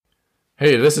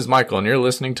Hey, this is Michael, and you're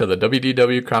listening to the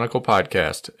WDW Chronicle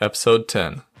Podcast, Episode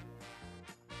 10.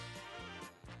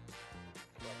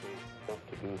 What we hope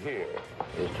to do here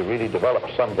is to really develop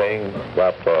something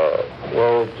that,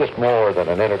 just more than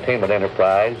an entertainment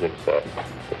enterprise.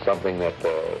 It's something that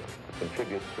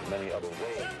contributes in many other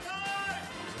ways.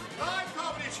 Live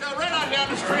comedy show right on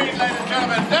down the street, ladies and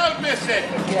gentlemen. Don't miss it.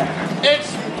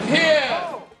 It's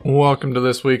here. Welcome to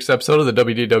this week's episode of the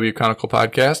WDW Chronicle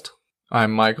Podcast.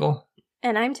 I'm Michael.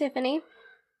 And I'm Tiffany.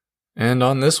 And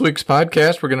on this week's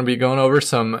podcast, we're going to be going over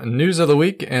some news of the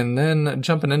week and then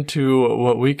jumping into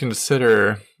what we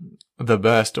consider the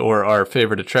best or our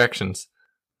favorite attractions.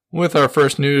 With our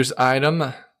first news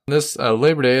item, this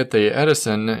Labor Day at the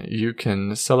Edison, you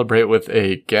can celebrate with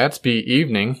a Gatsby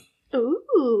evening.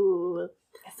 Ooh,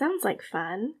 that sounds like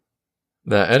fun.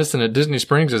 The Edison at Disney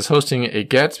Springs is hosting a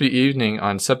Gatsby evening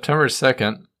on September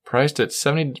 2nd, priced at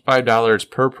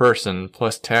 $75 per person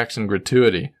plus tax and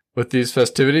gratuity. With these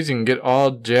festivities, you can get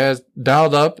all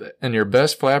dialed up in your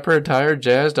best flapper attire,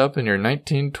 jazzed up in your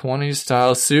 1920s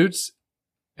style suits,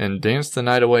 and dance the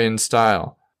night away in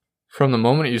style. From the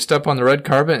moment you step on the red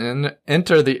carpet and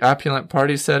enter the opulent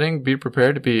party setting, be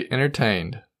prepared to be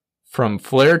entertained. From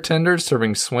flair tenders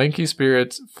serving swanky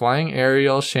spirits, flying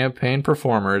aerial champagne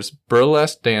performers,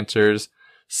 burlesque dancers,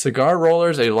 cigar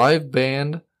rollers, a live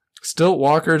band, stilt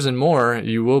walkers, and more,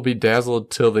 you will be dazzled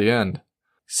till the end.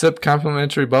 Sip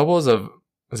complimentary bubbles of,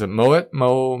 Moet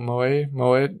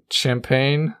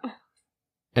champagne,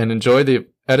 and enjoy the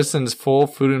Edison's full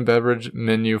food and beverage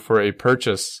menu for a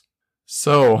purchase.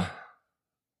 So,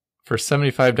 for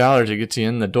 $75, it gets you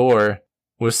in the door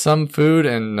with some food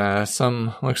and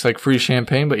some, looks like free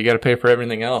champagne, but you got to pay for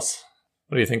everything else.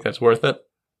 What do you think, that's worth it?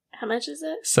 How much is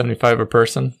it? $75 a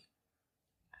person.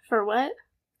 For what?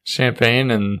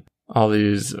 Champagne and all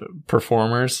these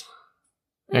performers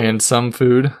and some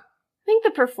food. I think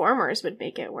the performers would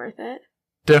make it worth it.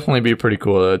 Definitely be pretty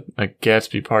cool. A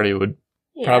Gatsby party would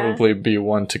probably be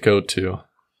one to go to.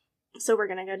 So we're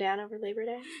going to go down over Labor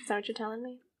Day? Is that what you're telling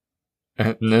me?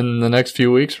 And then the next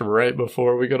few weeks, right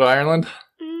before we go to Ireland?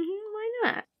 Why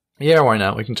not? Yeah, why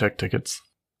not? We can check tickets.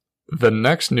 The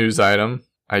next news item,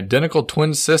 identical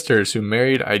twin sisters who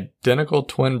married identical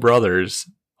twin brothers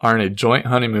are on a joint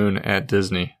honeymoon at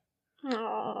Disney.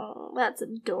 Oh, that's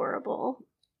adorable.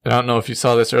 I don't know if you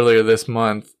saw this earlier this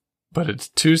month, but it's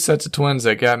two sets of twins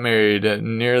that got married at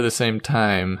near the same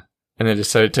time, and they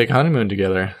decided to take a honeymoon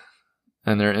together.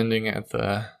 And they're ending at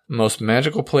the most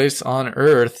magical place on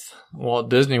Earth, Walt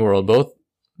Disney World. Both,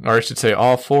 or I should say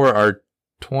all four, are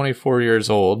 24 years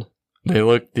old. They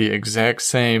look the exact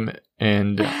same,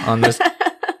 and on this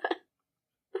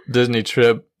Disney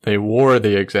trip, they wore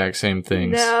the exact same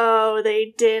things. No,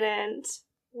 they didn't.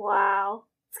 Wow.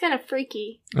 It's kind of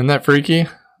freaky. Isn't that freaky?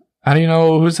 How do you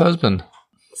know who's husband?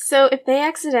 So if they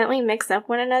accidentally mix up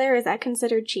one another, is that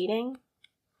considered cheating?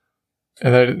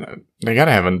 They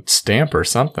gotta have a stamp or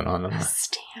something on them. A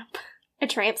stamp? A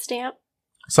tramp stamp?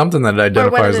 Something that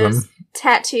identifies or one of those them.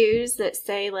 Tattoos that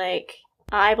say, like,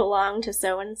 I belong to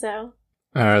so-and-so.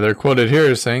 They're quoted here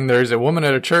as saying, there's a woman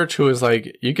at a church who is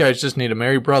like, you guys just need to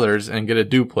marry brothers and get a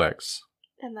duplex.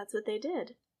 And that's what they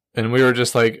did. And we were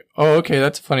just like, oh, okay,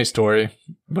 that's a funny story.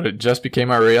 But it just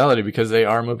became our reality because they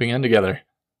are moving in together.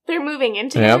 They're moving in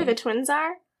together? Yep. The twins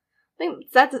are? I think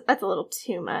that's a little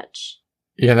too much.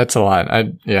 Yeah, that's a lot. I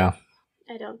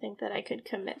don't think that I could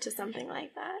commit to something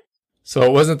like that. So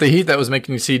it wasn't the heat that was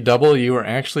making you see double. You were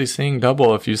actually seeing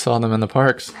double if you saw them in the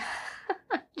parks.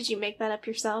 Did you make that up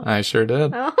yourself? I sure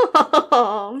did.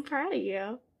 Oh, I'm proud of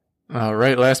you. All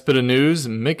right, last bit of news.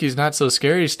 Mickey's Not So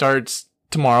Scary starts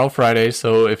tomorrow, Friday.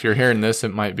 So if you're hearing this,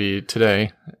 it might be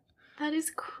today. That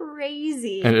is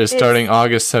crazy. And it's starting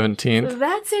August 17th.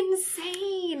 That's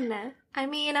insane. I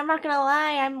mean, I'm not going to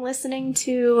lie. I'm listening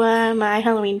to my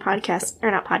Halloween podcast,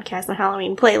 or not podcast, my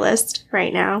Halloween playlist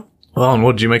right now. Well, and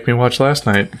what did you make me watch last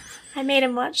night? I made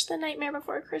him watch The Nightmare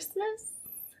Before Christmas.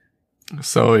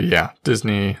 So, yeah,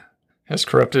 Disney has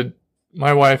corrupted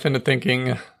my wife into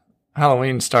thinking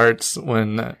Halloween starts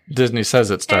when Disney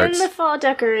says it starts. And the fall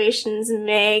decorations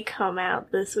may come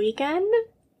out this weekend.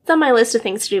 It's on my list of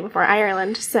things to do before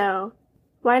Ireland, so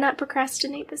why not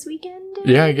procrastinate this weekend?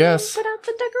 Yeah, I guess. Put out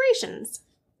the decorations.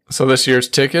 So this year's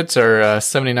tickets are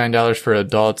 $79 for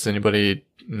adults, anybody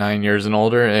 9 years and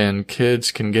older, and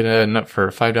kids can get it for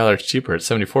 $5 cheaper at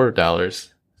 $74.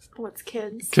 What's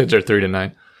kids? Kids are 3 to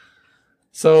 9.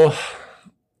 So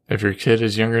if your kid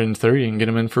is younger than 3, you can get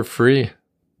them in for free.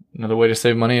 Another way to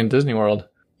save money in Disney World.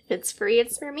 If it's free,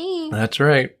 it's for me. That's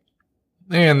right.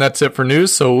 And that's it for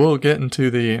news, so we'll get into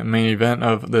the main event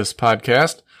of this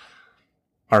podcast.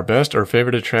 our best or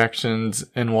favorite attractions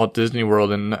in Walt Disney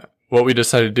World. And what we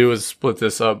decided to do is split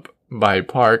this up by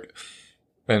park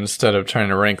instead of trying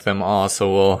to rank them all.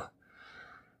 So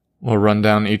we'll run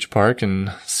down each park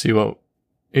and see what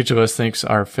each of us thinks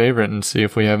our favorite and see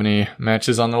if we have any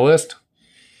matches on the list.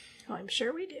 Oh, I'm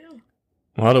sure we do.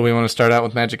 Well, do we want to start out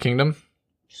with Magic Kingdom?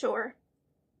 Sure.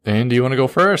 And do you want to go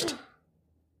first?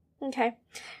 Okay.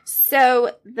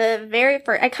 So the very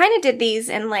first, I kind of did these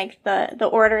in like the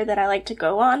order that I like to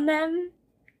go on them.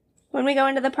 When we go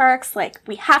into the parks, like,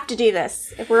 we have to do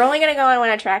this. If we're only going to go on one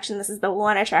attraction, this is the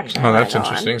one attraction. Oh, that's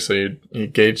interesting. So you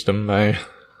gauged them by,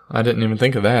 I didn't even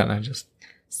think of that.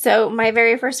 So my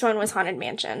very first one was Haunted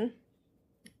Mansion.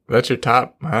 That's your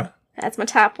top, huh? That's my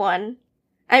top one.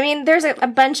 I mean, there's a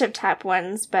bunch of top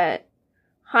ones, but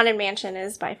Haunted Mansion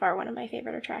is by far one of my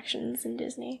favorite attractions in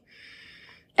Disney.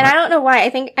 And I don't know why. I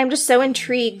think I'm just so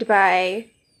intrigued by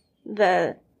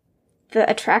the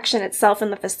attraction itself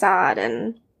and the facade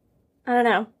and, I don't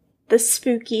know, the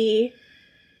spooky-ish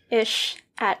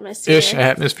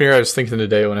atmosphere. I was thinking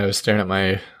today when I was staring at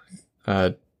my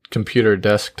computer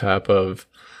desktop of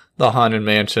the Haunted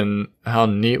Mansion, how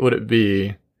neat would it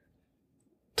be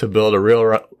to build a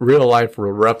real-life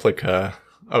replica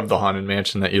of the Haunted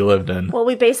Mansion that you lived in? Well,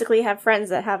 we basically have friends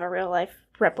that have a real-life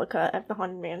replica of the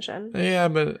Haunted Mansion. Yeah,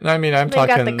 but I mean, They've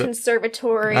got the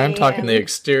conservatory. I'm talking the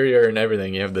exterior and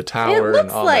everything. You have the tower and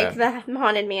all that. It looks like the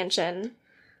Haunted Mansion.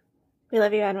 We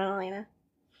love you, Elena.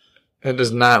 It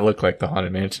does not look like the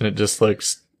Haunted Mansion. It just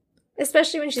looks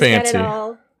especially when she's fancy. got it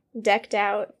all decked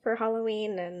out for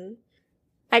Halloween. And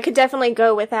I could definitely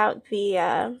go without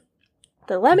the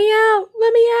let me out.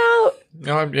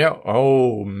 No, yeah.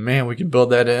 Oh man, we could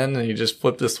build that in, and you just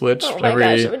flip the switch. Oh my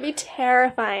gosh, it would be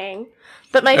terrifying.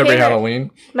 But every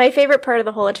Halloween, my favorite part of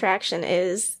the whole attraction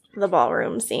is the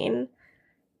ballroom scene,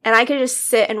 and I could just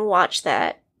sit and watch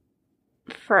that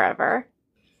forever.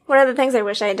 One of the things I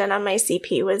wish I had done on my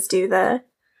CP was do the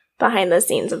behind the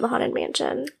scenes of the Haunted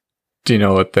Mansion. Do you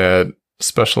know what that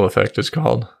special effect is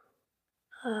called?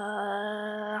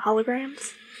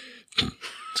 Holograms?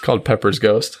 It's called Pepper's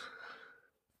Ghost.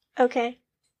 Okay.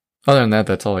 Other than that,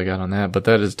 that's all I got on that, but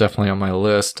that is definitely on my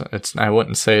list. I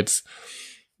wouldn't say it's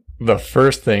the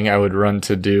first thing I would run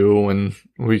to do when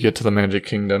we get to the Magic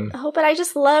Kingdom. Oh, but I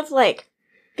just love, like,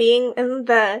 being in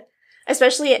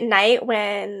especially at night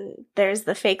when there's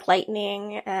the fake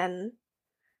lightning and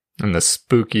the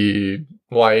spooky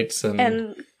lights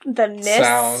and the mist.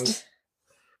 Sound.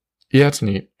 Yeah, it's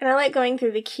neat. And I like going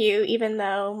through the queue, even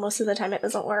though most of the time it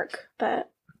doesn't work,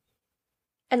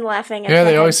 and laughing at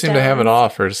they always seem to have it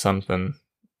off or something.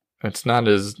 It's not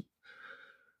as,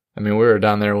 I mean, we were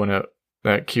down there when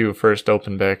that queue first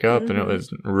opened back up, and it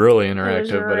was really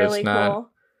interactive, but it's not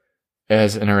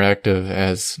as interactive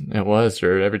as it was,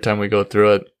 or every time we go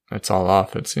through it, it's all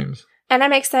off, it seems. And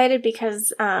I'm excited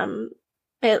because, from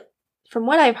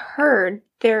what I've heard,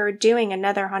 they're doing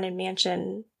another Haunted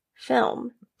Mansion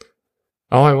film.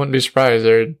 Oh, I wouldn't be surprised.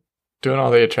 They're doing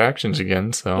all the attractions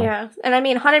again, so. Yeah, and I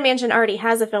mean, Haunted Mansion already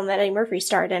has a film that Eddie Murphy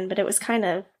starred in, but it was kind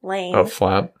of lame. A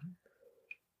flop.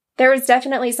 There was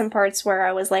definitely some parts where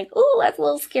I was like, ooh, that's a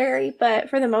little scary, but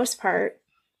for the most part,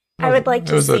 I would like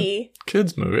to see... It was a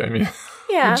kid's movie, I mean,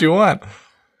 yeah. What you want?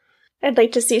 I'd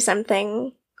like to see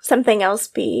something else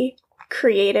be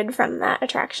created from that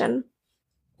attraction.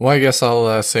 Well, I guess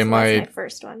I'll say my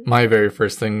first one. My very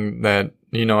first thing that,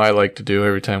 I like to do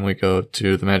every time we go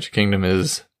to the Magic Kingdom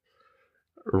is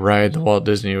ride the Walt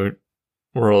Disney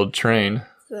World train.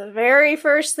 The very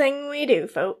first thing we do,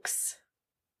 folks.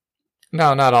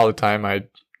 No, not all the time. I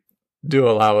do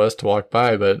allow us to walk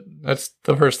by, but that's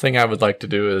the first thing I would like to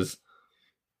do is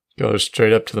go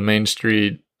straight up to the Main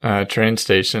Street train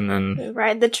station and... We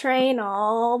ride the train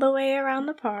all the way around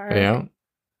the park. Yeah.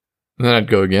 And then I'd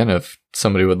go again if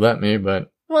somebody would let me,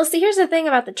 but... Well, see, here's the thing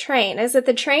about the train, is that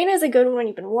the train is a good one when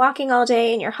you've been walking all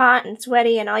day and you're hot and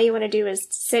sweaty and all you want to do is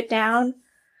sit down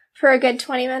for a good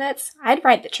 20 minutes. I'd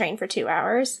ride the train for 2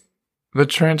 hours. The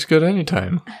train's good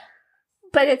anytime.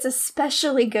 But it's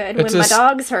especially good when my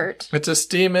dog's hurt. It's a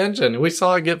steam engine. We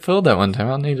saw it get filled that one time.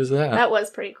 How neat is that? That was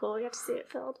pretty cool. We got to see it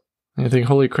filled. I think,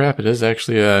 holy crap, it is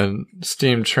actually a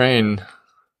steam train.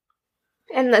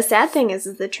 And the sad thing is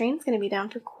the train's going to be down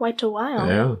for quite a while.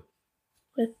 Yeah.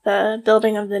 With the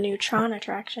building of the new Tron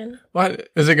attraction. What?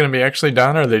 Is it going to be actually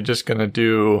down, or are they just going to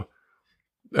do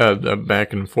a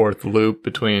back and forth loop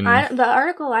between... The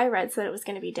article I read said it was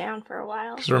going to be down for a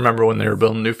while. Because remember when they were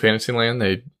building New Fantasyland,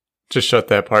 they just shut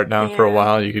that part down for a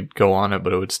while. You could go on it,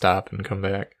 but it would stop and come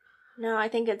back. No, I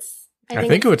think it's... I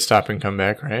think it would stop and come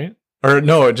back, right? Or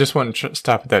no, it just wouldn't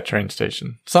stop at that train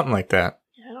station. Something like that.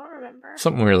 I don't remember.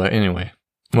 Something weird like... Anyway.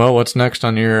 Well, what's next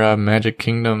on your Magic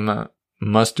Kingdom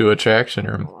must-do attraction?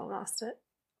 Or Oh, I lost it.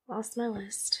 Lost my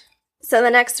list. So the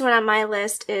next one on my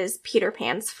list is Peter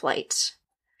Pan's Flight.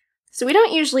 So we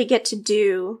don't usually get to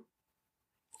do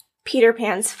Peter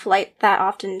Pan's Flight that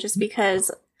often just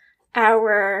because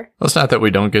Well, it's not that we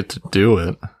don't get to do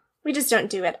it. we just don't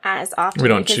do it as often. We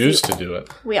don't because choose to do it.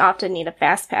 We often need a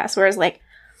fast pass, whereas like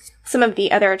some of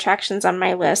the other attractions on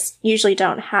my list usually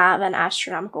don't have an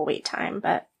astronomical wait time,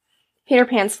 but Peter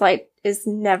Pan's Flight is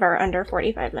never under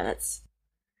 45 minutes.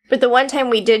 But the one time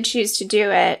we did choose to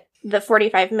do it, the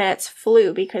 45 minutes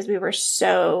flew because we were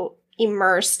so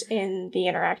immersed in the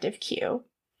interactive queue.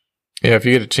 Yeah, if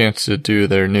you get a chance to do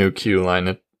their new queue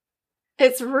line,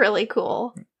 It's really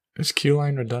cool. is queue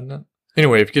line redundant?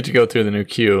 Anyway, if you get to go through the new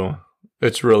queue,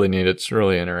 it's really neat. It's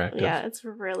really interactive. Yeah, it's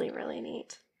really, really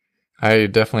neat. I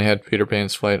definitely had Peter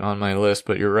Pan's Flight on my list,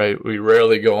 but you're right. We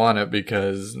rarely go on it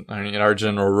because our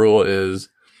general rule is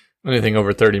anything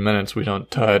over 30 minutes we don't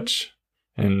touch,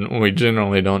 and we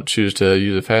generally don't choose to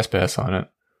use a fast pass on it.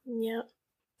 Yep.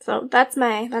 So that's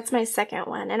my second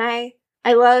one, and I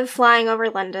love flying over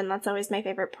London. That's always my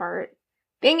favorite part.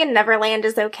 Being in Neverland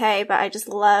is okay, but I just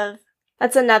love.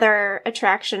 That's another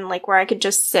attraction like where I could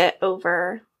just sit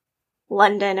over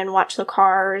London and watch the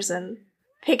cars and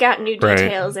pick out new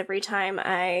details every time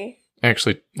I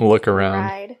actually look around.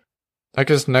 ride. I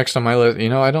guess next on my list,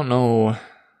 I don't know.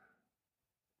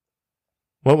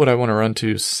 What would I want to run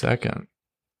to second?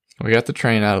 We got the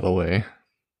train out of the way.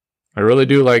 I really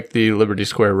do like the Liberty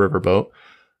Square riverboat,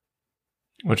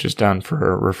 which is down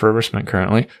for refurbishment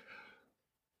currently.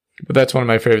 But that's one of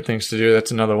my favorite things to do.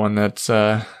 That's another one that's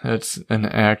it's an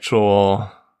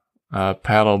actual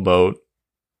paddle boat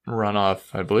run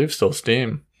off, I believe, still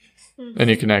steam.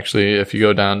 And you can actually, if you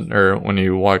go down, or when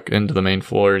you walk into the main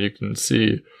floor, you can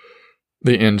see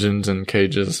the engines and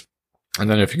cages. And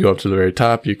then if you go up to the very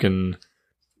top, you can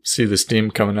see the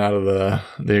steam coming out of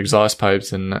the exhaust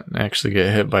pipes and actually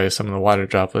get hit by some of the water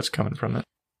droplets coming from it.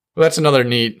 Well, that's another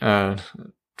neat,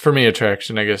 for me,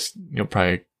 attraction. I guess you'll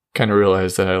probably kind of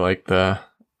realize that I like the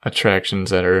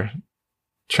attractions that are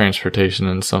transportation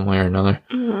in some way or another.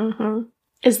 Mm-hmm.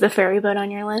 Is the ferry boat on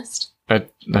your list?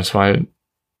 That's why...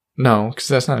 No, because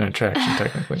that's not an attraction,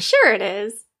 technically. Sure it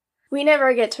is. We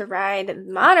never get to ride the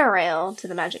monorail to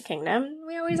the Magic Kingdom.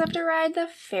 We always have to ride the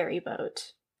ferry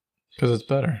boat. Because it's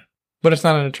better. But it's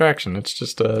not an attraction. It's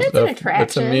just an attraction.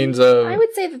 It's a means of... I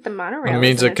would say that the monorail a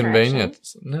means is an of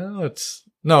convenience. No,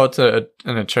 it's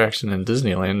an attraction in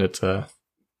Disneyland. It's a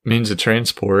means of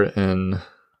transport in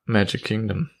Magic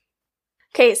Kingdom.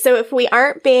 Okay, so if we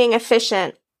aren't being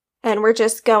efficient and we're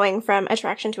just going from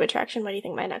attraction to attraction, what do you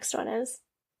think my next one is?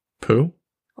 Pooh?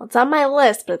 Well, it's on my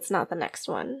list, but it's not the next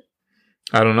one.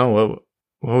 I don't know.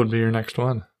 What would be your next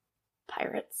one?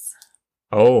 Pirates.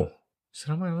 Oh. Is it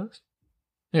on my list?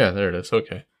 Yeah, there it is.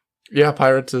 Okay. Yeah,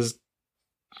 Pirates is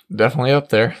definitely up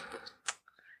there.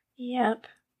 Yep.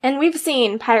 And we've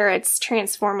seen Pirates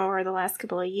transform over the last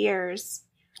couple of years.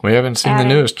 We haven't seen the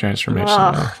newest transformation.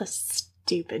 Ugh, the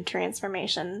stupid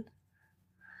transformation.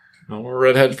 No more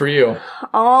redhead for you.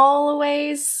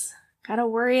 Always gotta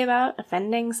worry about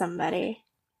offending somebody.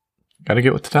 Gotta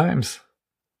get with the times.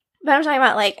 But I'm talking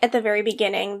about, like, at the very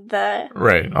beginning, the the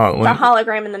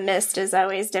hologram in the mist is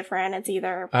always different. It's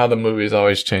either... How the movies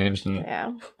always changed. And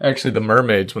yeah. Actually, the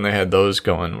mermaids, when they had those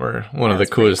going, were one of the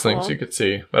coolest things you could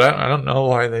see. But I don't know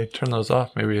why they turned those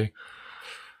off. Maybe...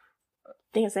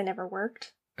 Because they never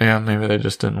worked. Yeah, maybe they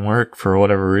just didn't work for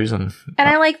whatever reason. And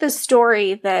I like the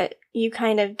story that you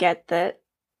kind of get that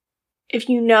if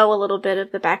you know a little bit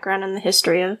of the background and the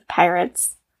history of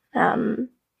pirates,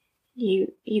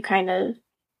 you kind of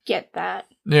get that.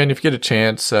 Yeah, and if you get a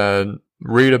chance,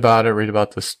 read about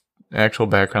the actual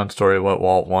background story of what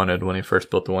Walt wanted when he first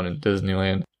built the one in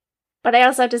Disneyland. But I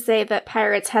also have to say that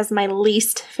Pirates has my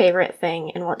least favorite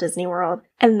thing in Walt Disney World,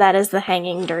 and that is the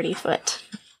hanging dirty foot.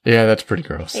 Yeah, that's pretty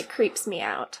gross. It creeps me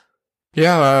out.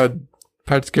 Yeah,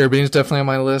 Pirates of the Caribbean is definitely on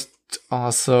my list.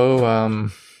 Also,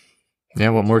 yeah,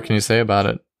 what more can you say about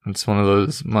it? It's one of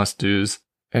those must-dos.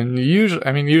 And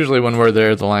usually when we're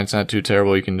there, the line's not too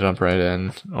terrible. You can jump right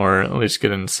in, or at least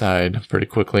get inside pretty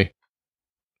quickly.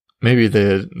 Maybe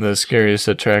the scariest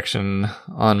attraction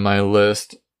on my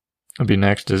list would be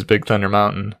next is Big Thunder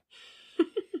Mountain.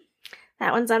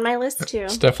 That one's on my list too.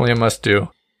 It's definitely a must-do.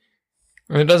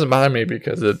 And it doesn't bother me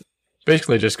because it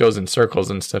basically just goes in circles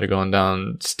instead of going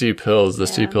down steep hills. The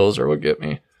steep hills are what get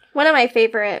me. One of my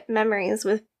favorite memories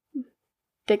with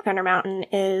Big Thunder Mountain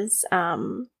is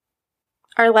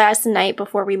our last night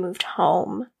before we moved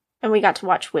home, and we got to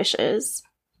watch Wishes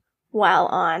while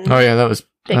on. Oh yeah, that was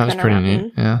Thunder pretty Mountain.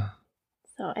 neat. Yeah.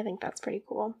 So I think that's pretty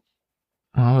cool.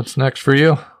 Well, what's next for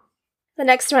you? The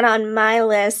next one on my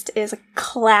list is a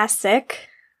classic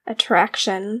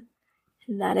attraction,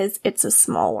 and that is It's a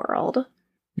Small World.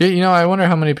 Yeah, I wonder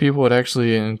how many people would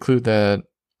actually include that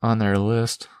on their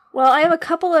list. Well, I have a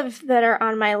couple of that are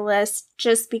on my list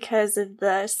just because of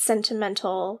the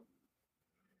sentimental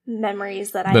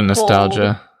memories that I The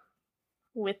nostalgia.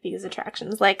 hold with these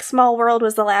attractions. Like, Small World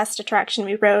was the last attraction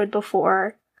we rode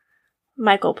before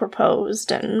Michael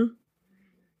proposed, and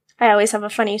I always have a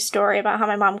funny story about how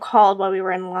my mom called while we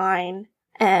were in line,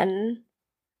 and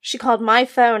she called my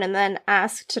phone and then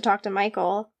asked to talk to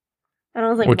Michael. And I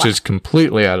was like, which is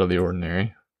completely out of the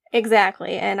ordinary.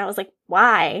 Exactly. And I was like,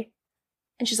 why?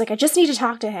 And she's like, I just need to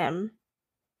talk to him.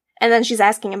 And then she's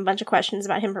asking him a bunch of questions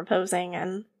about him proposing,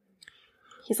 and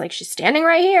he's like, she's standing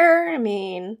right here. I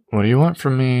mean, what do you want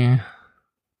from me?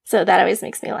 So that always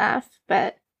makes me laugh.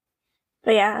 But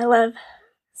yeah, I love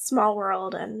Small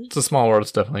World, and It's a Small World.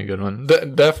 It's definitely a good one.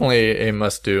 Definitely a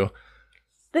must-do.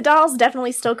 the dolls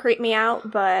definitely still creep me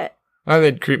out, but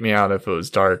They'd creep me out if it was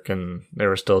dark and they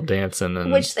were still dancing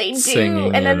and which they do,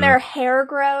 singing and then their hair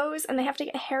grows, and they have to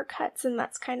get haircuts, and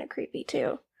that's kind of creepy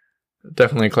too.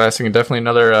 Definitely a classic, and definitely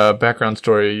another background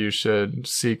story you should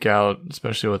seek out,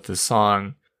 especially with this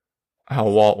song. How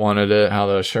Walt wanted it, how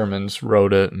the Shermans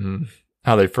wrote it, and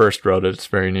how they first wrote it. It's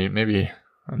very neat. Maybe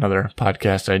another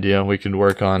podcast idea we could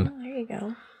work on. Oh, there you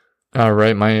go. All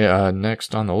right, my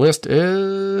next on the list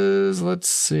is, let's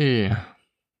see.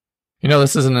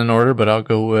 This isn't in order, but I'll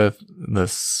go with the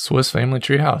Swiss Family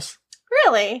Treehouse.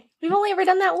 Really? We've only ever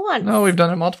done that once. No, we've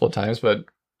done it multiple times, but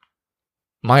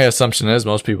my assumption is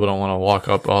most people don't want to walk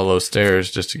up all those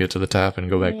stairs just to get to the top and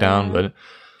go back down, but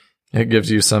it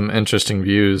gives you some interesting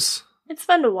views. It's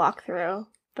fun to walk through,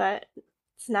 but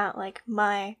it's not like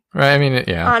Right, I mean,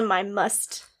 on my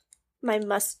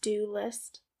must-do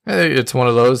list. It's one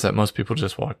of those that most people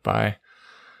just walk by.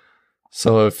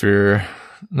 So if you're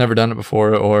never done it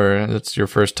before or it's your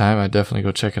first time, I'd definitely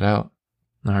go check it out.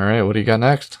 All right, what do you got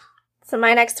next? So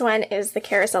my next one is the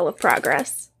Carousel of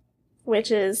Progress, which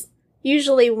is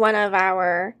usually one of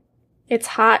our, it's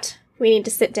hot, we need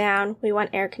to sit down, we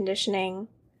want air conditioning,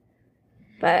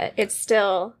 but it's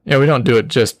still... Yeah, we don't do it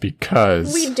just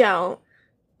because. We don't,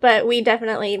 but we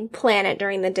definitely plan it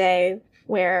during the day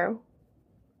where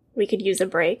we could use a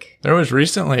break. There was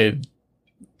recently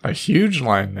a huge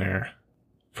line there.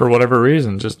 For whatever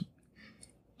reason, just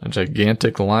a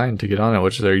gigantic line to get on it,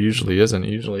 which there usually isn't.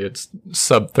 Usually it's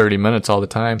sub 30 minutes all the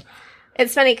time.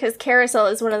 It's funny because Carousel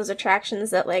is one of those attractions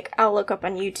that, like, I'll look up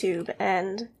on YouTube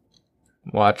and...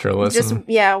 watch or listen.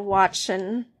 Just, watch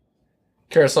and...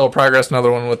 Carousel of Progress,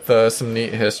 another one with some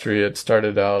neat history. It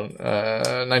started out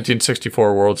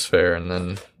 1964 World's Fair, and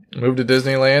then moved to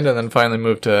Disneyland, and then finally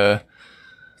moved to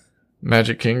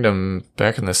Magic Kingdom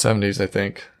back in the 70s, I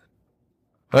think.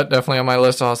 But definitely on my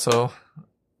list also.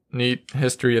 Neat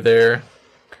history there.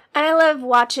 And I love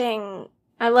watching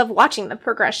the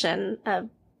progression of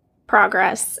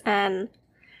progress and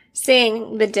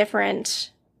seeing the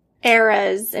different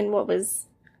eras and what was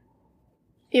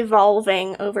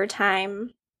evolving over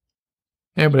time.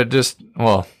 Yeah, but it just,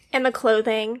 and the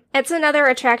clothing. It's another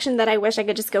attraction that I wish I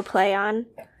could just go play on.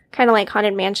 Kind of like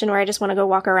Haunted Mansion, where I just want to go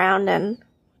walk around and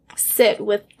sit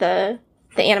with the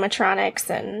animatronics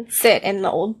and sit in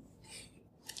the old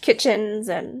kitchens.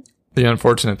 And the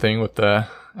unfortunate thing with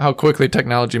how quickly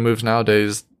technology moves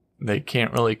nowadays, they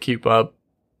can't really keep up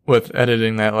with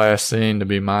editing that last scene to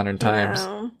be modern times.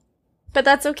 No. But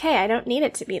that's okay. I don't need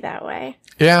it to be that way.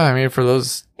 Yeah, I mean,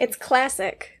 it's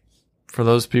classic. For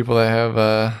those people that have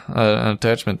an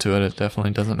attachment to it, it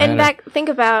definitely doesn't matter. And think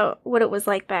about what it was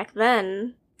like back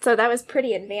then. So that was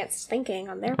pretty advanced thinking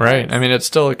on their part. Right. I mean, it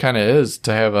still kind of is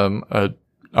to have a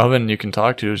oven you can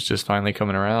talk to is just finally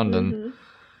coming around. Mm-hmm.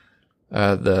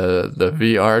 And the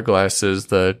VR glasses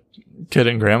the kid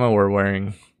and grandma were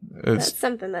wearing, that's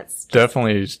something that's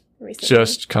definitely recently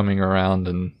just coming around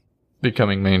and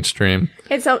becoming mainstream.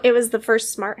 It was the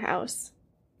first smart house.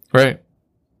 Right.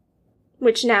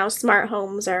 Which now smart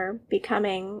homes are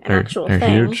becoming an actual they're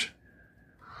thing. Huge.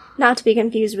 Not to be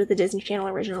confused with the Disney Channel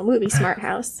original movie Smart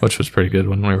House. Which was pretty good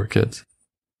when we were kids.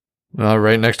 Well,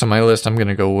 right next on my list, I'm going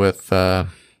to go with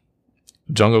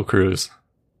Jungle Cruise.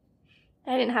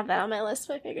 I didn't have that on my list,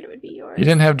 so I figured it would be yours. You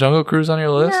didn't have Jungle Cruise on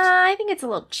your list? Nah, I think it's a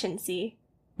little chintzy.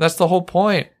 That's the whole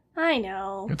point. I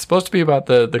know. It's supposed to be about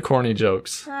the corny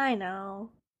jokes. I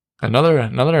know.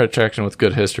 Another attraction with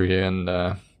good history, and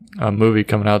a movie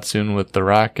coming out soon with The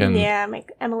Rock and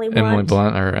Emily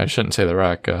Blunt. Or I shouldn't say The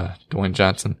Rock, Dwayne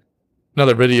Johnson.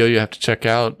 Another video you have to check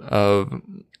out of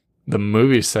the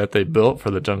movie set they built for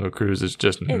the Jungle Cruise is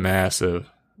just massive.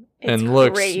 It's and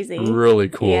looks crazy. Really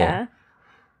cool. Yeah.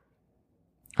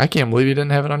 I can't believe you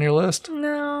didn't have it on your list.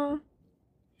 No.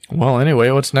 Well, anyway,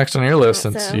 what's next on your list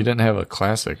since So- you didn't have a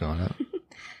classic on it?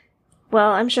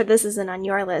 Well, I'm sure this isn't on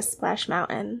your list, Splash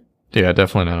Mountain. Yeah,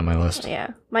 definitely not on my list.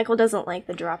 Yeah. Michael doesn't like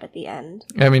the drop at the end.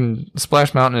 I mean,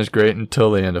 Splash Mountain is great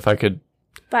until the end. If I could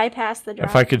Bypass the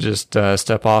drop. just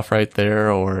step off right there,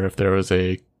 or if there was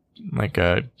a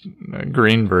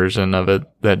green version of it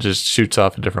that just shoots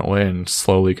off a different way and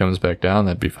slowly comes back down,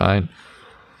 that'd be fine.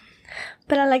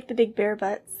 But I like the big bear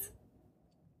butts.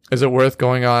 Is it worth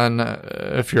going on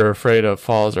if you're afraid of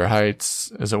falls or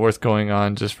heights? Is it worth going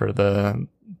on just for the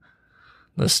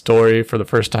story for the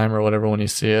first time or whatever when you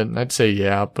see it? I'd say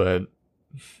yeah, but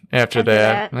after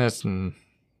that, that's the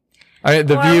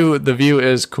view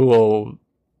is cool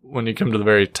when you come to the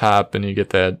very top and you get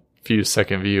that few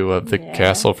second view of the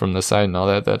castle from the side and all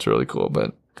that. That's really cool,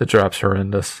 but the drop's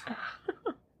horrendous.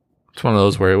 It's one of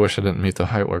those where I wish I didn't meet the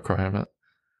height requirement.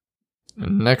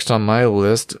 Next on my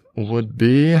list would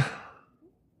be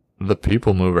the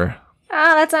People Mover.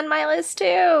 Ah, that's on my list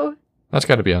too. That's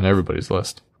got to be on everybody's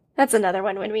list. That's another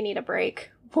one when we need a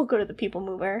break. We'll go to the People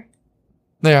Mover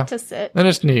Yeah. to sit. And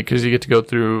it's neat because you get to go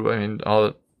through, I mean,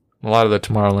 a lot of the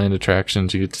Tomorrowland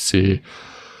attractions you get to see.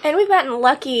 And we've gotten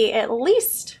lucky at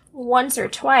least once or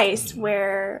twice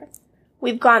where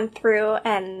we've gone through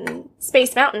and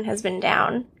Space Mountain has been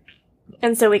down.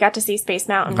 And so we got to see Space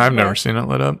Mountain. I've never seen it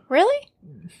lit up. Really?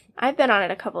 I've been on it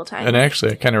a couple times. And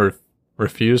actually, I kind of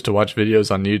refuse to watch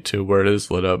videos on YouTube where it is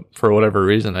lit up for whatever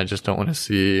reason. I just don't want to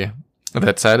see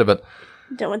that side of it.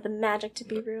 Don't want the magic to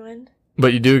be ruined.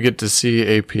 But you do get to see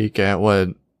a peek at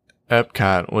what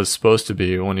Epcot was supposed to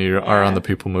be when you are on the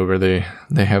People Mover. They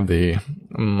have the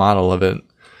model of it.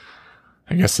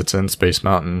 I guess it's in Space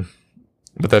Mountain,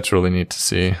 but that's really neat to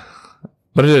see.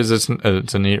 But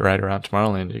it's a neat ride around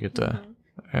Tomorrowland. You get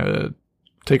to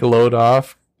take a load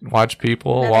off, watch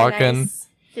people walking. Nice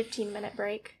 15-minute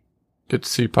break. Get to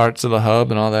see parts of the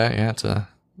hub and all that. Yeah, it's a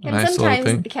And nice little sometimes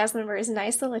thing. the cast member is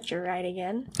nice, they'll let you ride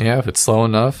again. Yeah, if it's slow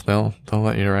enough, they'll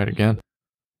let you ride again.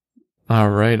 All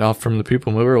right, off from the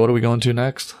People Mover, what are we going to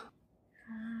next?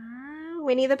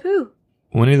 Winnie the Pooh.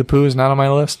 Winnie the Pooh is not on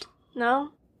my list.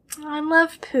 No? I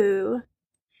love Pooh.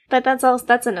 But that's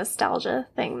a nostalgia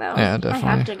thing, though. Yeah, definitely.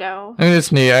 I have to go. I mean,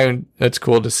 it's neat. It's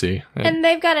cool to see. And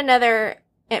they've got another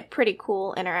pretty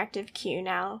cool interactive queue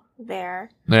now there.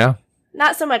 Yeah.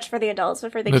 Not so much for the adults,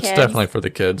 but for the kids. It's definitely for the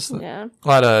kids. Yeah. A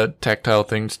lot of tactile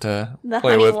things to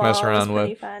play with, mess around with.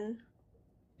 Pretty fun.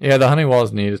 Yeah, the honey wall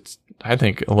is neat. It's, I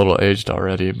think, a little aged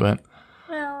already, but...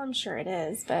 Well, I'm sure it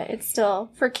is, but it's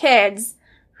still for kids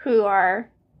who are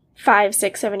 5,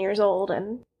 6, 7 years old,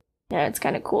 and it's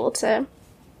kind of cool to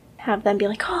have them be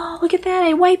like, "Oh, look at that!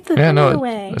 I wiped the thing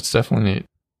away." It's definitely neat.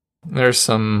 There's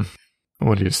some,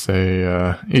 what do you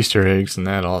say, Easter eggs in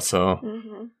that also.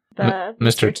 Mm-hmm. The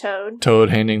Mr. Toad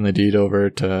handing the deed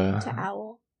over to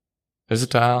Owl. Is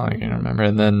it to Owl? I can't remember.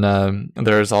 And then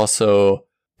there's also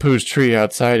Pooh's tree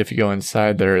outside. If you go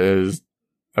inside, there is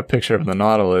a picture of the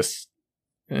Nautilus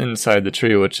inside the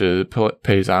tree, which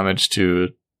pays homage to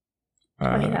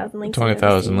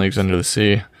 20,000 Leagues Under the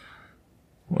Sea,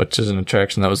 which is an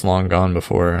attraction that was long gone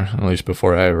before, at least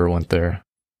before I ever went there.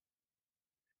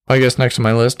 I guess next on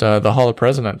my list, the Hall of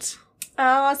Presidents.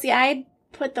 Oh, see, I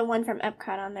put the one from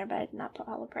Epcot on there, but I did not put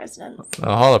Hall of Presidents.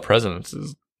 The Hall of Presidents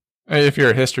is, if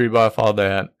you're a history buff, all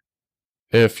that.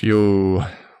 If you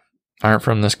aren't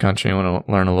from this country and want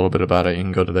to learn a little bit about it, you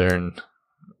can go to there, and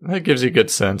that gives you a good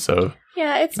sense of,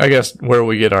 I guess, where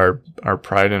we get our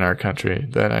pride in our country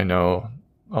that I know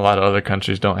a lot of other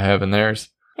countries don't have in theirs.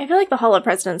 I feel like the Hall of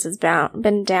Presidents has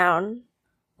been down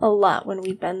a lot when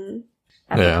we've been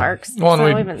at the parks. Well, so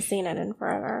we haven't seen it in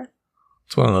forever.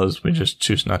 It's one of those we just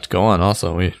choose not to go on.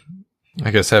 Also, we,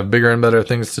 I guess, have bigger and better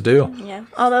things to do. Yeah.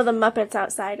 Although the Muppets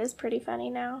outside is pretty funny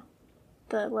now.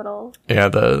 The little... Yeah,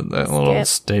 that little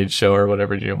stage show or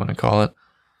whatever you want to call it.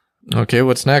 Okay,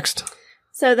 what's next?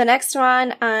 So the next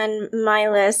one on my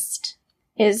list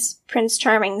is Prince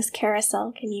Charming's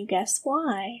Carousel. Can you guess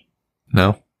why?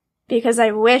 No. Because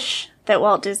I wish that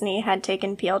Walt Disney had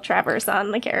taken P.L. Travers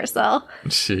on the carousel.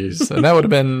 Jeez. And that would have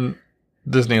been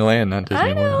Disneyland, not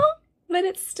Disney World. I know, but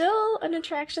it's still an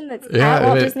attraction that's at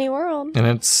Walt Disney World. And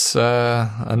it's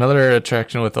another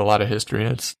attraction with a lot of history.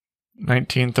 It's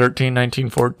 1913,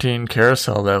 1914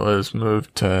 carousel that was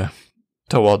moved to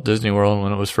Walt Disney World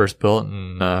when it was first built,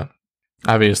 and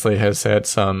obviously has had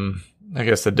some, I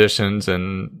guess, additions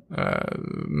and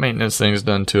maintenance things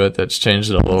done to it that's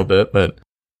changed it a little bit, but...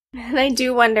 And I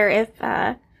do wonder if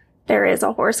there is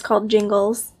a horse called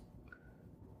Jingles.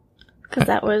 Because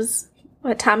that was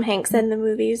what Tom Hanks said in the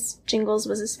movies. Jingles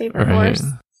was his favorite horse.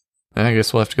 I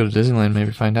guess we'll have to go to Disneyland,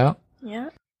 maybe find out.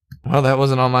 Yeah. Well, that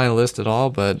wasn't on my list at all,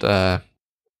 but I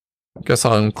guess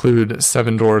I'll include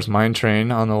Seven Dwarfs Mine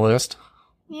Train on the list.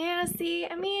 Yeah, see,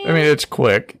 I mean, it's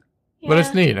quick, but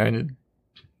it's yeah. neat.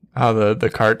 How the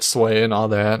carts sway and all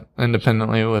that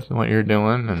independently with what you're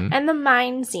doing. And the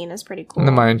mine scene is pretty cool. And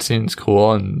the mine scene's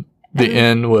cool, and the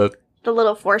end with... the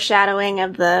little foreshadowing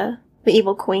of the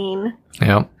evil queen.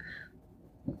 Yeah.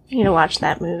 You need to watch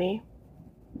that movie.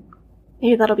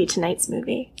 Maybe that'll be tonight's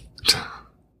movie.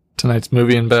 Tonight's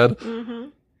movie in bed. Mm-hmm.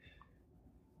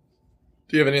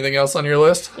 Do you have anything else on your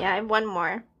list? Yeah, I have one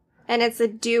more. And it's a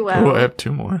duo. Oh, I have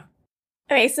two more.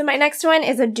 Okay, so my next one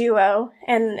is a duo,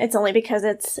 and it's only because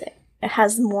it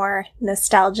has more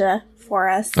nostalgia for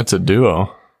us. That's a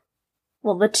duo.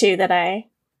 Well, the two that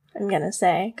I'm gonna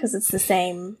say, because it's the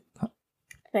same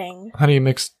thing. How do you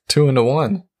mix two into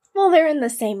one? Well, they're in the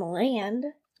same land.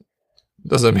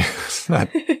 Doesn't mean it's not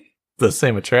the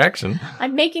same attraction.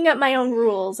 I'm making up my own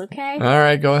rules, okay? All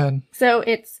right, go ahead. So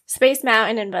it's Space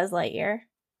Mountain and Buzz Lightyear.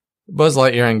 Buzz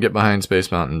Lightyear and get behind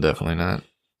Space Mountain, definitely not.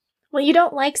 Well, you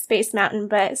don't like Space Mountain,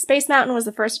 but Space Mountain was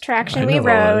the first attraction we I know it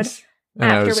rode was.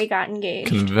 And I after was we got engaged.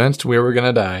 convinced we were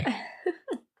going to die.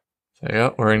 So, yeah,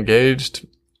 we're engaged.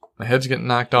 My head's getting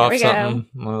knocked off we something.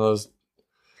 One of those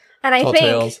And I tall think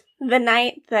tales. the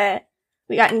night that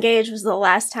we got engaged was the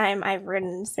last time I've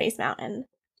ridden Space Mountain.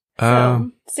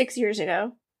 So, 6 years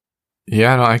ago.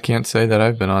 Yeah, no, I can't say that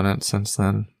I've been on it since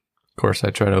then. Of course, I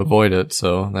try to avoid it,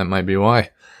 so that might be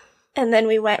why. And then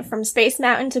we went from Space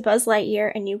Mountain to Buzz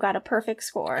Lightyear, and you got a perfect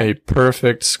score. A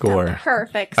perfect score. A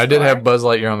perfect score. I did have Buzz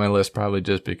Lightyear on my list probably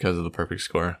just because of the perfect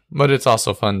score. But it's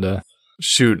also fun to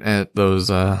shoot at those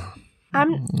targets.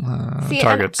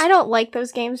 I don't like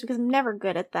those games because I'm never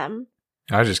good at them.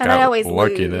 I just I got always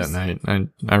lucky lose. that night.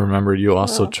 I remember you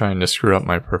also trying to screw up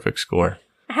my perfect score.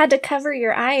 I had to cover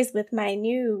your eyes with my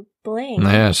new bling.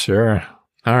 Yeah, sure.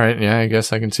 All right, yeah, I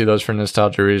guess I can see those for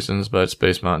nostalgia reasons, but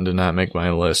Space Mountain did not make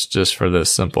my list just for the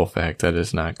simple fact that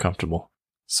it's not comfortable.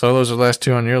 So those are the last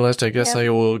two on your list. I guess I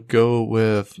will go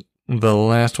with the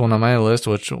last one on my list,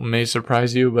 which may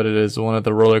surprise you, but it is one of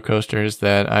the roller coasters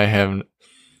that I have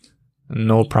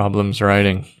no problems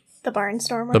riding. The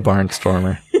Barnstormer? The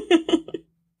Barnstormer.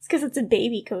 It's because it's a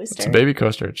baby coaster. It's a baby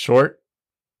coaster. It's short,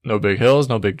 no big hills,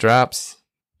 no big drops.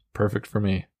 Perfect for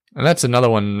me. And that's another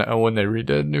one when they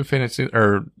redid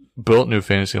built New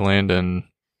Fantasyland and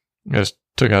just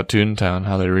took out Toontown,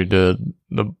 how they redid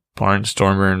the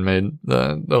Barnstormer and made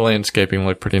the landscaping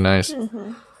look pretty nice.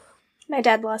 Mm-hmm. My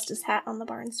dad lost his hat on the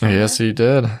Barnstormer. Yes, he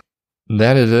did.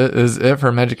 That is it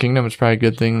for Magic Kingdom. It's probably a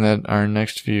good thing that our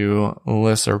next few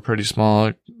lists are pretty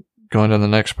small. Going to the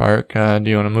next park, do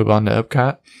you want to move on to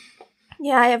Epcot?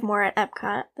 Yeah, I have more at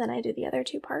Epcot than I do the other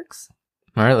two parks.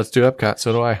 All right, let's do Epcot.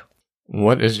 So do I.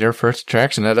 What is your first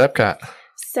attraction at Epcot?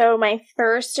 So my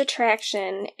first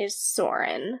attraction is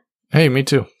Soarin'. Hey, me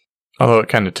too. Although it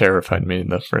kind of terrified me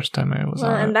the first time I was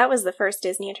on it. And that was the first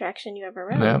Disney attraction you ever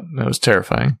rode. Yeah, it was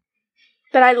terrifying.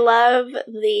 But I love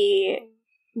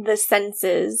the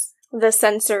senses, the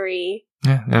sensory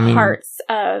parts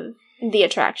of the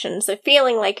attraction. So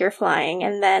feeling like you're flying,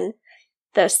 and then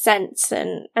the scents,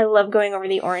 and I love going over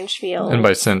the orange field. And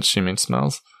by scents, she means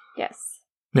smells. Yes.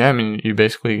 Yeah, I mean, you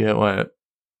basically get,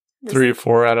 3 to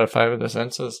 4 out of 5 of the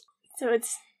senses? So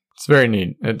it's very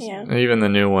neat. Even the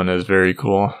new one is very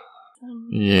cool.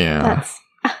 Yeah.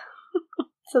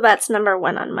 So that's number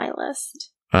 1 on my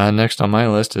list. Next on my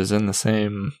list is in the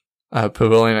same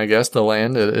pavilion, I guess, the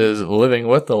land. It is Living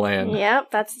with the Land.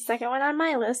 Yep, that's the second one on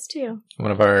my list, too.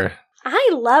 One of our...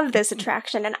 I love this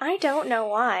attraction, and I don't know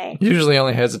why. Usually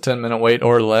only has a 10-minute wait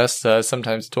or less,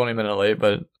 sometimes 20-minute late,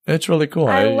 but it's really cool.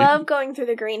 I love going through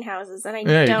the greenhouses, and I don't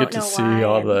know why. Yeah, you get to see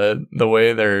all the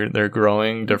way they're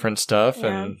growing different stuff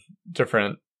and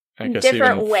different, I guess,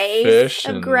 different even ways fish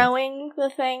of growing the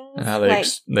things. And how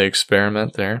they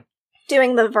experiment there.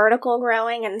 Doing the vertical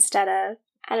growing instead of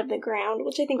out of the ground,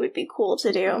 which I think would be cool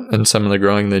to do. And some of the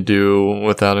growing they do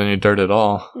without any dirt at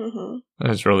all. Mm-hmm.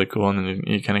 It's really cool, and then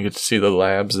you kind of get to see the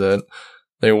labs that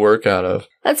they work out of.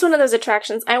 That's one of those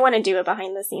attractions. I want to do it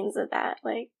behind the scenes of that.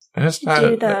 And it's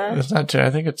not. I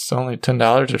think it's only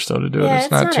 $10 or so to do it.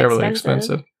 It's not terribly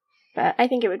expensive. But I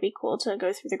think it would be cool to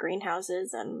go through the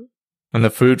greenhouses and the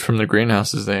food from the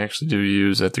greenhouses they actually do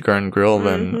use at the Garden Grill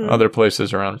than other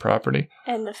places around property.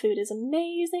 And the food is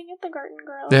amazing at the Garden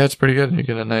Grill. Yeah, it's pretty good. You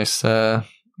get a nice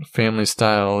family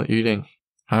style eating.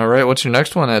 All right, what's your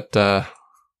next one at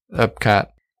Epcot?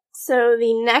 So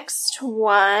the next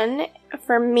one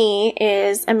for me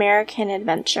is American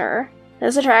Adventure.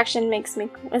 This attraction makes me...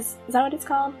 Is that what it's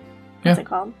called? Yeah. What's it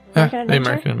called? American Adventure? The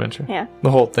American Adventure. Yeah.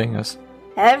 The whole thing is.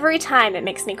 Every time it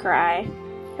makes me cry.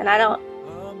 And I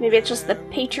don't maybe it's just the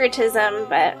patriotism,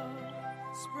 but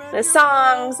the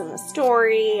songs and the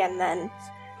story, and then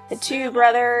the two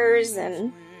brothers,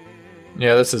 and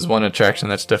Yeah, this is one attraction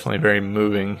that's definitely very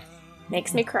moving.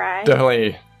 makes me cry.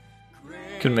 Definitely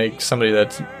can make somebody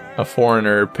that's a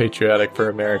foreigner patriotic for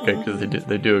America, because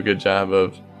they do a good job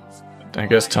of, I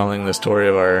guess, telling the story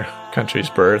of our country's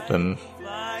birth, and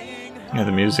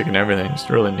the music and everything. It's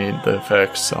really neat, the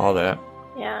effects, all that.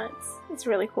 Yeah, it's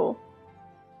really cool.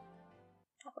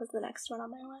 That was the next one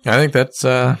on my list. I think that's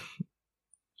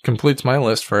completes my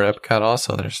list for Epcot.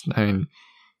 Also, there's, the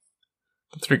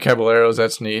Three Caballeros,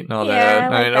 that's neat and all Yeah,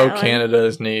 that. I like Oh, that one. Canada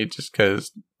is neat just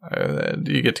because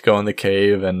you get to go in the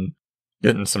cave and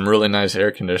get in some really nice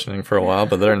air conditioning for a while.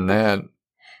 But other than that,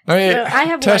 So I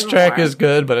have Test one Track more. is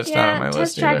good, but it's not on my list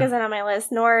Test Track either. isn't on my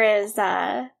list, nor is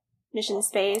Mission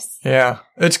Space. Yeah,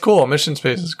 it's cool. Mission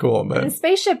Space is cool, but And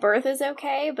Spaceship Earth is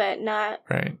okay, but not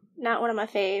right. one of my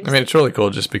faves. I mean, it's really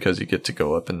cool just because you get to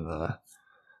go up in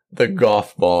the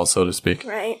golf ball, so to speak.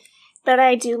 Right. But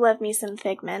I do love me some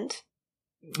Figment.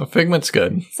 Figment's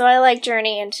good. So I like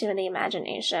Journey into the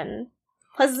Imagination.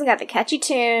 Plus it's got the catchy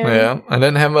tune. Yeah, I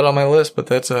didn't have it on my list, but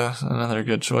that's another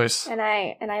good choice. And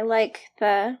I like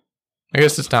the... I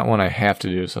guess it's not one I have to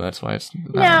do, so that's why it's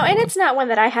not No, on my and list. it's not one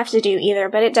that I have to do either,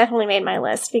 but it definitely made my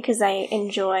list because I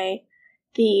enjoy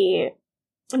the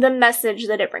message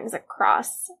that it brings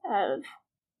across of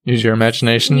Use your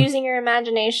imagination. using your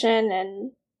imagination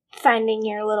and finding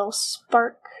your little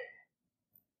spark.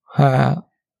 All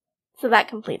So that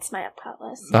completes my Epcot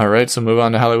list. right, so move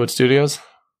on to Hollywood Studios.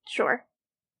 Sure.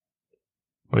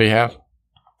 What do you have?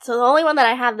 So the only one that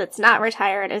I have that's not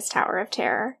retired is Tower of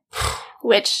Terror,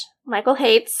 which Michael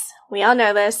hates. We all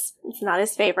know this. It's not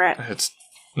his favorite. It's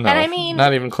And I mean-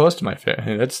 not even close to my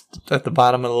favorite. That's at the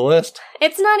bottom of the list.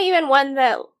 It's not even one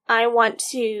that I want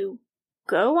to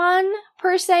go on,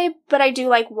 per se, but I do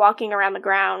like walking around the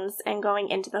grounds and going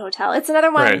into the hotel. It's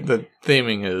another one. Right, the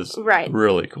theming is Right.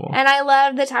 really cool. And I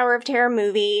love the Tower of Terror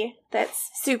movie. That's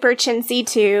super chintzy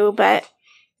too, but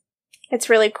it's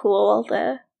really cool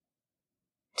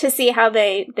to see how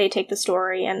they take the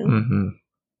story and Mm-hmm.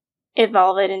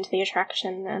 evolve it into the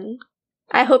attraction. And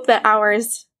I hope that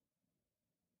ours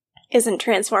isn't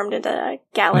transformed into a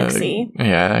galaxy.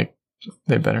 Yeah,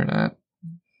 they better not.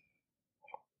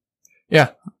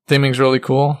 Yeah, theming's really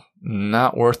cool.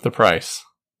 Not worth the price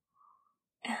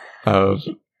of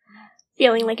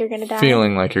Feeling like you're gonna die.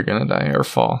 feeling like you're gonna die or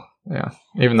fall. Yeah,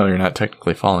 even though you're not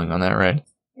technically falling on that ride.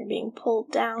 You're being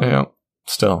pulled down. Yeah.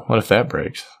 Still, what if that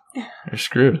breaks? You're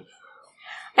screwed.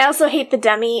 I also hate the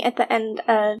dummy at the end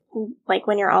of, like,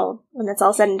 when it's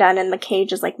all said and done and the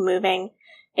cage is, like, moving.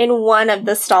 In one of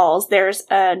the stalls, there's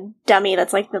a dummy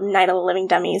that's like the Night of the Living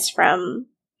Dummies from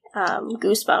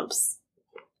Goosebumps.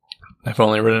 I've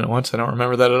only ridden it once. I don't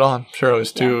remember that at all. I'm sure I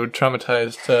was too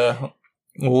traumatized to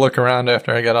look around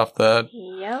after I got off the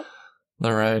Yep.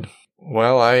 ride.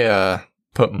 Well, I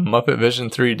put Muppet Vision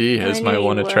 3D as I my knew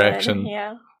one you would. attraction.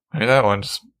 Yeah. I mean, that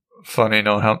one's funny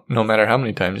no matter how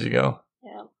many times you go.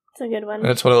 Yeah. It's a good one. And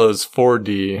it's one of those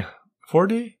 4D.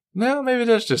 4D? No, maybe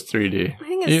that's just 3D. I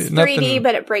think it's 3D, nothing,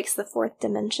 but it breaks the fourth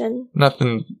dimension.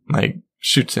 nothing like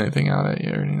shoots anything out at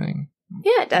you or anything.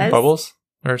 Yeah, it does. Bubbles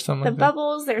or something The like that.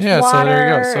 bubbles, there's Yeah, water. so there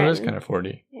you go. So it is and- kind of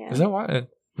 4D. Yeah. Is that why?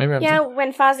 Maybe I'm Yeah,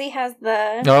 when Fozzie has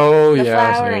the Oh, the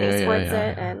yeah. flower yeah, and he yeah, squirts yeah,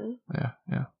 it, and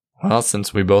Yeah. Well,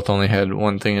 since we both only had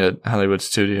one thing at Hollywood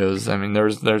Studios, I mean,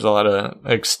 there's a lot of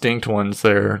extinct ones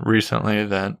there recently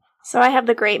that, so I have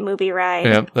the Great Movie Ride.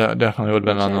 yep, that definitely would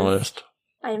have been on the Which is- list.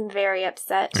 I'm very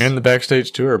upset. And the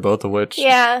backstage tour, both of which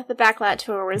Yeah, the backlot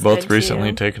tour was both good recently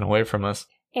too. taken away from us.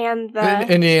 And And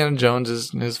the Indiana Jones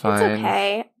is it's fine.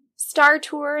 okay. Star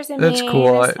Tours, That's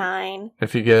cool. is fine.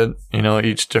 If you get,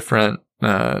 each different,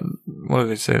 what do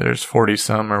they say? There's 40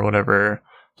 some or whatever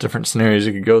different scenarios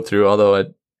you could go through, although I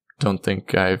don't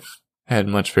think I've had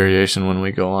much variation when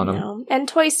we go on them. No. And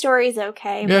Toy Story's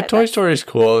okay. Yeah, but Toy that's- Story's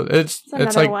cool. It's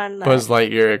another like one that- Buzz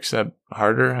Lightyear except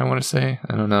harder, I want to say.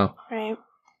 I don't know. Right.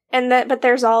 And but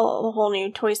there's a whole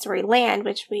new Toy Story Land,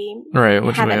 which we Right,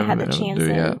 which we haven't had haven't the been able chance to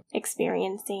do of yet.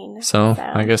 experiencing. So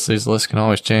I guess these lists can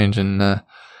always change. And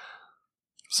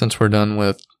since we're done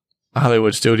with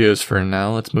Hollywood Studios for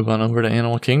now, let's move on over to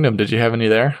Animal Kingdom. Did you have any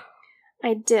there?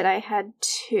 I did. I had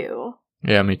 2.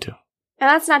 Yeah, me too. And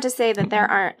that's not to say that there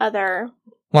aren't other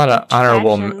A lot of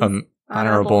honorable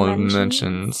Attractions.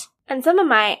 mentions. And some of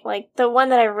my, like, the one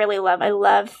that I really love, I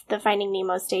love the Finding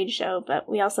Nemo stage show, but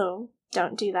we also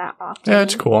don't do that often. Yeah,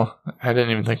 it's cool. I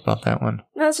didn't even think about that one.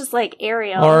 That's just like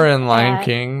Ariel. Or in Lion at-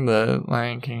 King, the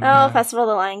Lion King. Oh, Festival of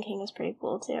the Lion King was pretty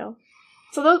cool too.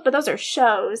 So those are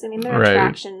shows. I mean, they're Right.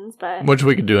 attractions, but Which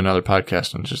we could do another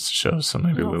podcast on just shows, so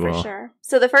maybe we for will. sure.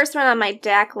 So the first one on my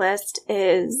DAC list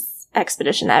is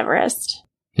Expedition Everest.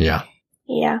 Yeah.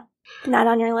 Yeah. Not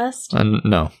on your list?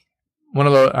 No. One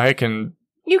of those,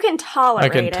 You can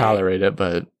tolerate it. tolerate it,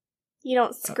 but You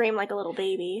don't scream like a little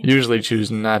baby. usually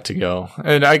choose not to go.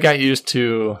 And I got used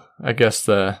to, I guess,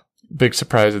 the big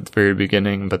surprise at the very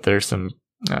beginning, but there's some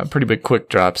pretty big quick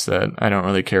drops that I don't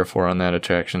really care for on that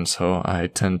attraction, so I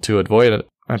tend to avoid it.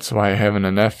 That's why having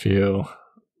a nephew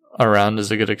around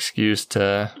is a good excuse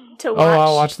to watch. Oh,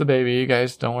 I'll watch the baby. You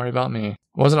guys don't worry about me.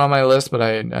 Wasn't on my list, but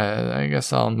I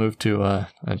guess I'll move to a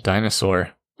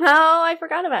dinosaur. Oh, I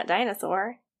forgot about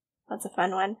Dinosaur. That's a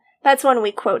fun one. That's one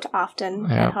we quote often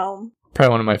Yeah. at home.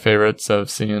 Probably one of my favorites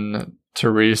of seeing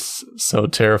Therese so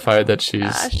terrified that she's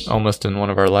Gosh. almost in one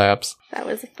of our laps. That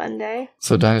was a fun day.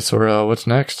 So dinosaur, what's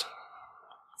next?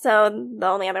 So the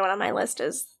only other one on my list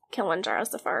is Kilimanjaro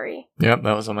Safari. Yep,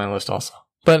 that was on my list also.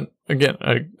 But again,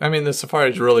 I mean, the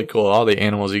safari is really cool. All the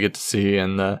animals you get to see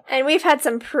and And we've had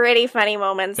some pretty funny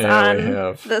moments Yeah, we on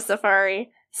have. the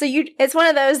safari. So it's one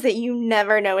of those that you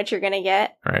never know what you're going to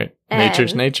get. right, And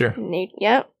nature's nature.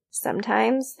 Yep.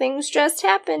 Sometimes things just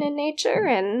happen in nature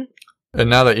and And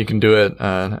now that you can do it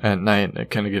at night, it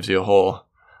kind of gives you a whole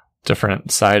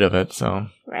different side of it. So,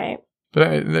 right.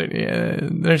 but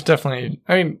there's definitely.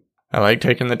 I mean, I like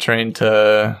taking the train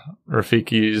to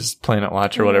Rafiki's Planet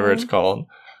Watch or whatever it's called.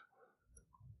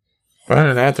 But other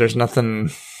than that, there's nothing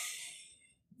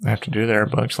I have to do there.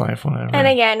 Bugs Life, whatever. And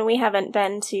again, we haven't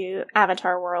been to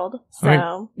Avatar World,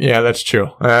 so Yeah, that's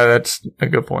true. That's a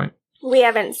good point. we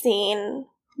haven't seen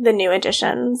the new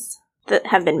additions that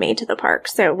have been made to the park,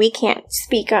 so we can't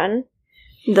speak on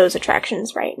those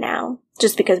attractions right now,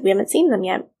 just because we haven't seen them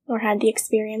yet, or had the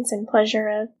experience and pleasure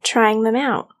of trying them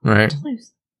out. Right.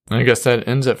 I guess that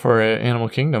ends it for Animal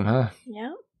Kingdom, huh?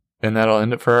 Yeah. And that'll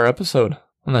end it for our episode.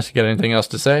 Unless you got anything else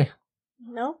to say.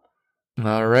 Nope.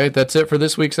 All right, that's it for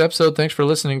this week's episode. Thanks for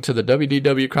listening to the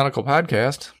WDW Chronicle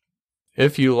podcast.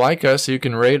 If you like us, you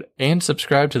can rate and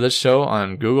subscribe to this show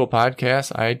on Google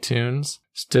Podcasts, iTunes,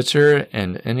 Stitcher,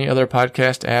 and any other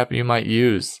podcast app you might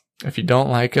use. If you don't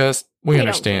like us, we don't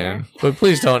understand. But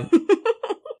please don't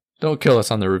kill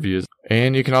us on the reviews.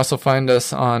 And you can also find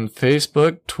us on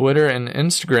Facebook, Twitter, and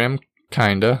Instagram,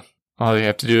 kinda. All you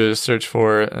have to do is search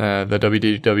for the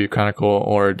WDW Chronicle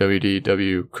or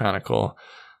WDW Chronicle.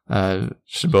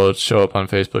 Should both show up on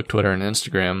Facebook, Twitter, and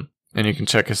Instagram. And you can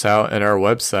check us out at our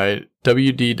website,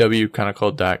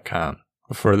 wdwchronicle.com.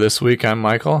 For this week, I'm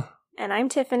Michael. And I'm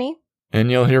Tiffany. And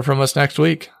you'll hear from us next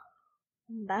week.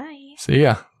 Bye. See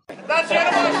ya. That's the end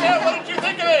of our show.